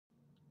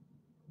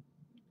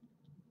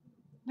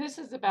This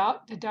is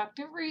about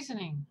deductive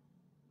reasoning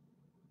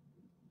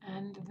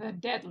and the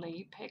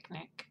deadly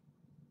picnic.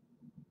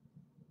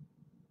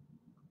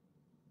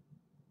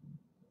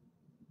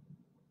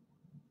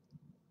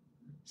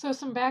 So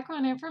some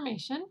background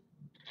information.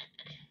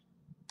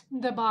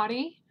 The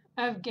body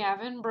of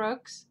Gavin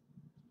Brooks.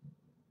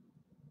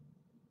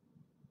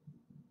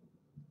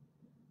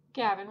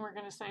 Gavin, we're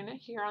going to sign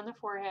it here on the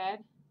forehead.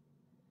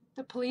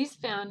 The police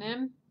found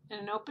him in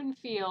an open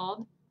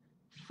field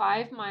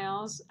 5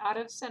 miles out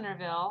of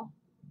Centerville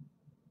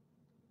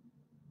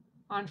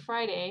on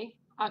Friday,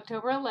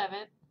 October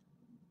 11th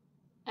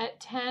at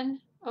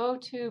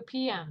 10:02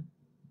 p.m.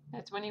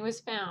 That's when he was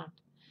found.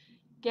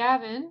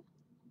 Gavin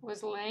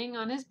was laying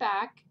on his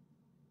back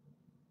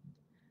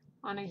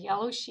on a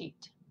yellow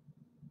sheet.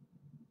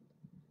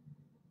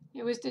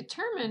 It was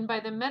determined by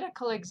the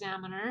medical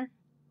examiner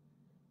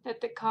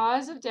that the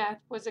cause of death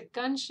was a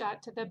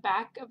gunshot to the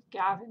back of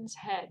Gavin's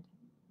head.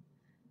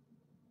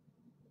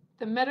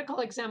 The medical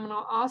examiner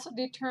also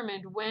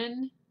determined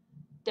when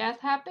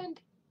death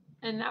happened,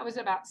 and that was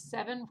about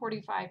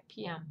 7:45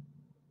 p.m.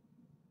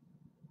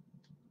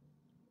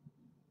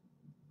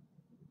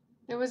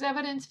 There was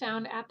evidence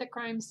found at the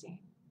crime scene.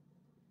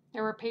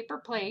 There were paper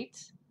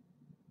plates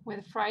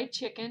with fried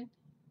chicken,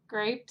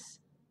 grapes,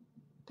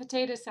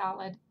 potato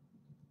salad,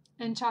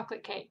 and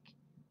chocolate cake.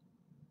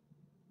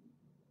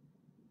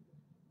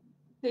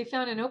 They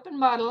found an open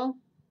bottle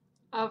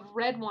of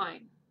red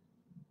wine.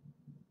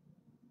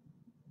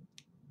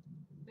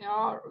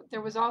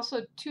 There was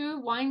also 2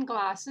 wine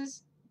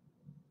glasses,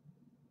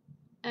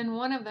 and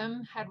one of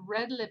them had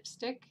red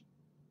lipstick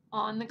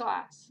on the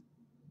glass.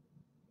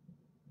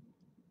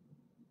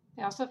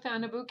 They also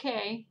found a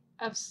bouquet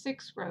of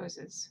 6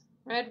 roses,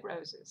 red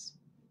roses.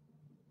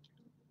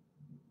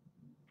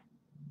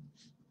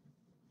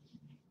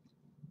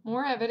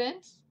 More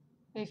evidence.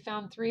 They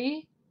found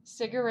 3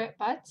 cigarette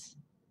butts.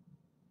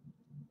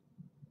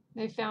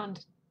 They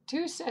found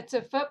 2 sets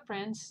of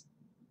footprints.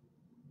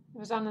 It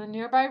was on the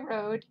nearby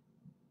road,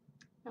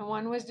 and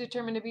one was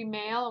determined to be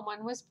male and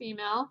one was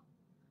female,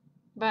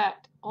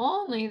 but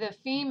only the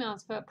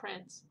female's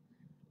footprints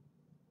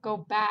go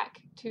back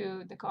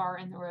to the car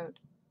in the road.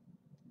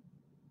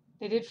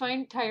 They did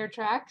find tire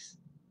tracks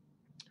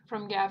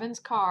from Gavin's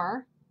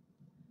car,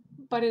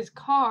 but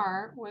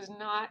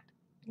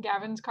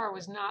Gavin's car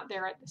was not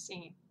there at the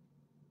scene.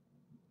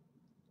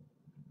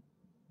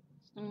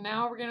 So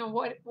now we're going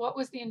to, what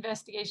was the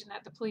investigation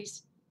that the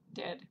police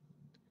did?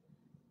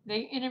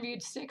 They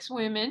interviewed 6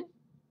 women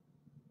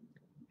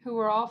who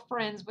were all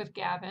friends with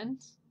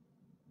Gavin's.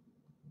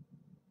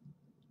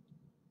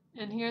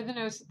 And here are the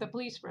notes that the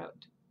police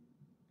wrote.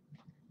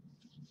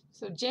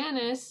 So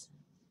Janice,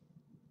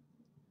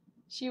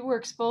 she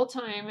works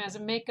full-time as a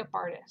makeup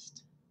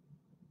artist.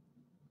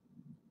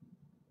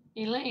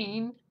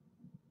 Elaine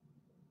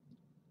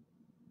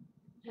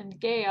and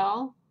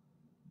Gail,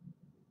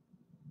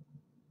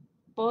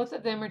 both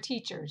of them are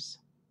teachers.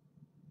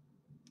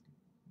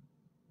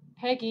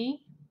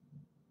 Peggy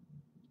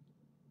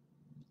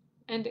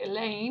and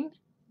Elaine,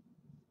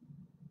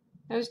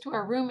 those 2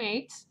 are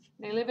roommates.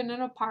 They live in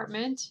an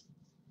apartment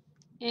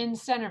in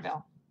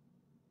Centerville.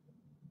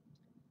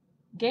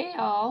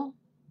 Gail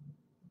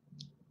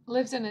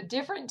lives in a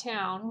different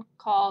town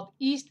called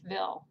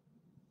Eastville.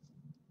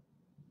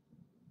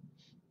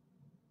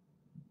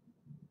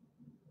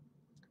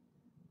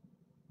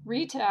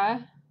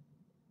 Rita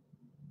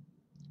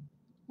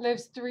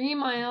lives 3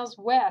 miles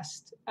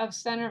west of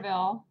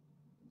Centerville,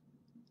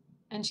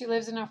 and she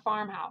lives in a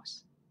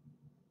farmhouse.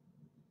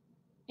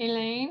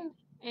 Elaine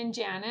and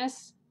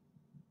Janice,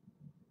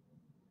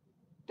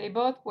 they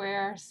both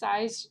wear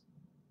size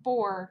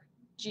 4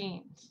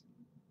 jeans.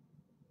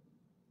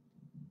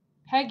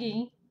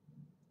 Peggy,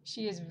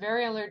 she is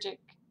very allergic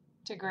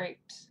to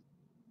grapes.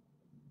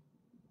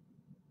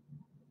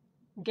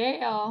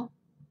 Gail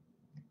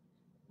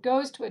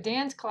goes to a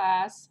dance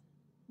class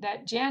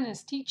that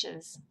Janice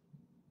teaches.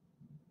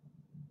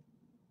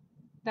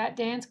 That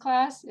dance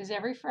class is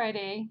every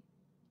Friday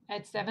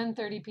at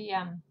 7:30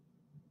 p.m.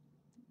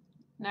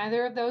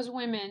 Neither of those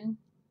women,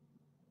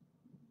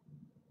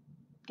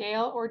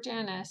 Gail or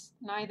Janice,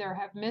 neither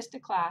have missed a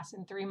class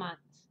in 3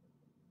 months.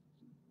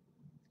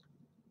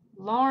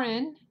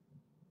 Lauren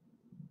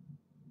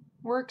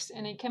works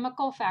in a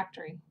chemical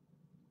factory.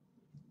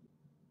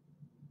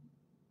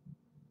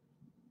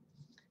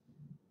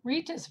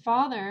 Rita's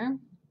father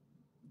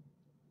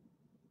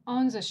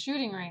owns a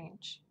shooting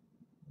range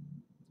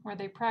where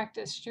they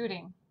practice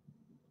shooting.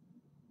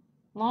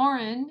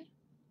 Lauren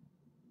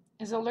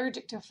is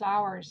allergic to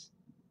flowers.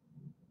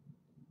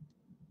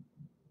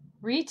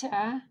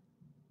 Rita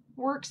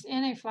works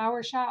in a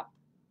flower shop.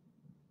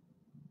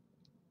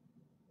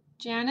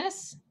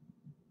 Janice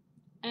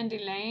and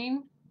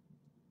Elaine,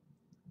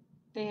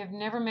 they have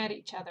never met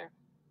each other.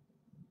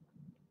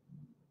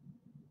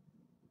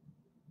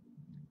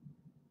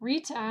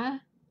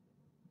 Rita,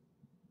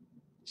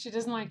 she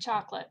doesn't like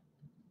chocolate.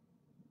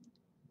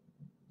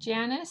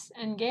 Janice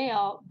and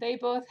Gail, they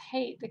both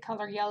hate the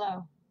color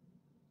yellow.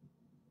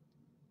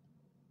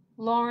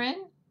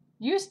 Lauren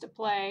used to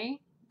play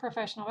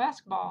professional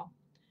basketball.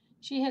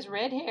 She has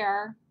red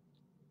hair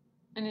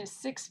and is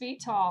 6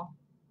 feet tall.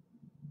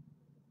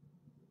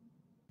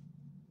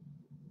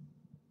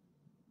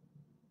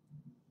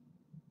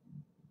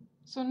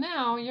 So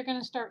now you're going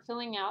to start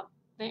filling out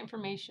the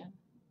information.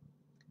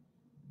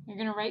 You're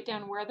going to write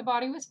down where the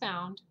body was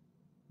found,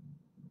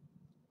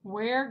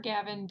 where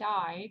Gavin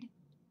died,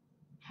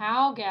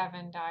 how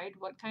Gavin died,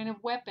 what kind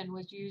of weapon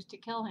was used to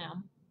kill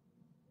him.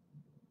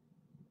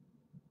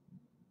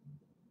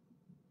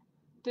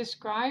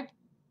 Describe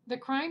the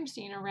crime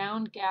scene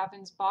around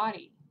Gavin's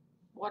body.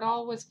 What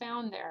all was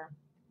found there?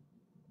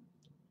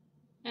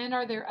 And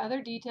are there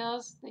other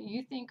details that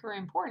you think are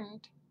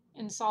important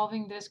in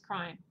solving this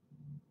crime?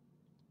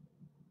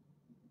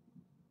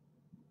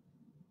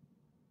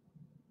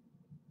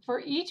 For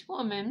each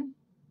woman,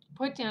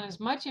 put down as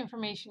much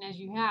information as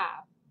you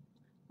have.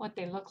 What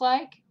they look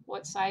like,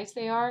 what size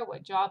they are,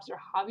 what jobs or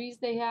hobbies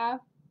they have,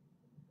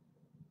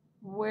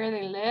 where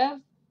they live,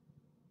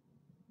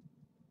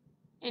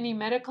 any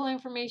medical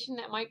information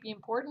that might be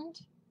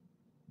important,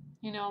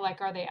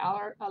 like are they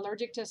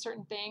allergic to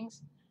certain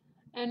things,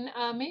 and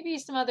maybe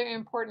some other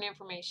important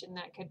information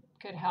that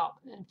could help.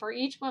 And for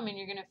each woman,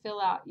 you're going to fill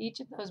out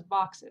each of those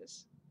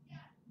boxes.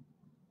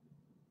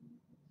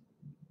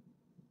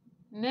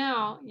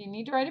 Now, you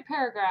need to write a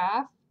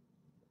paragraph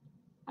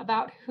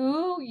about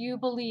who you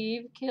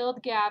believe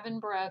killed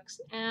Gavin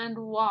Brooks and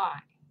why.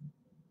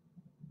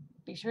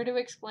 Be sure to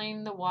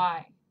explain the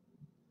why.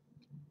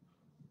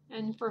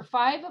 And for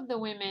 5 of the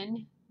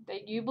women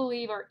that you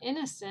believe are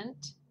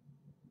innocent,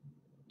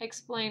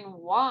 explain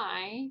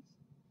why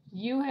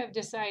you have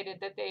decided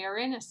that they are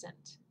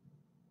innocent.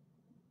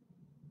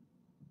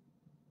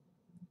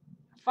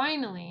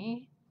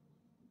 Finally,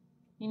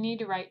 you need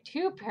to write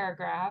 2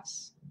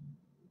 paragraphs,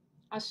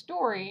 a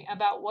story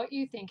about what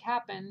you think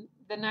happened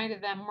the night of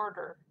that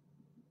murder.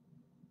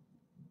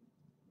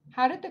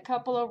 How did the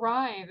couple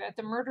arrive at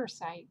the murder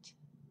site?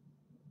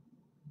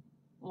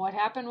 What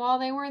happened while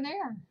they were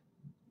there?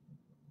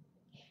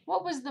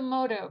 What was the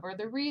motive or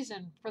the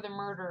reason for the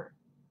murder?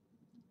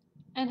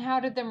 And how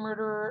did the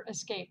murderer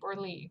escape or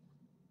leave?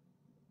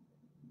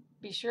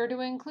 Be sure to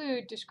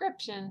include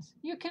descriptions.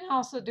 You can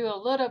also do a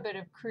little bit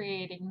of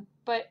creating,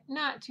 but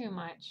not too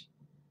much.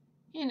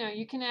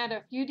 You can add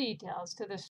a few details to the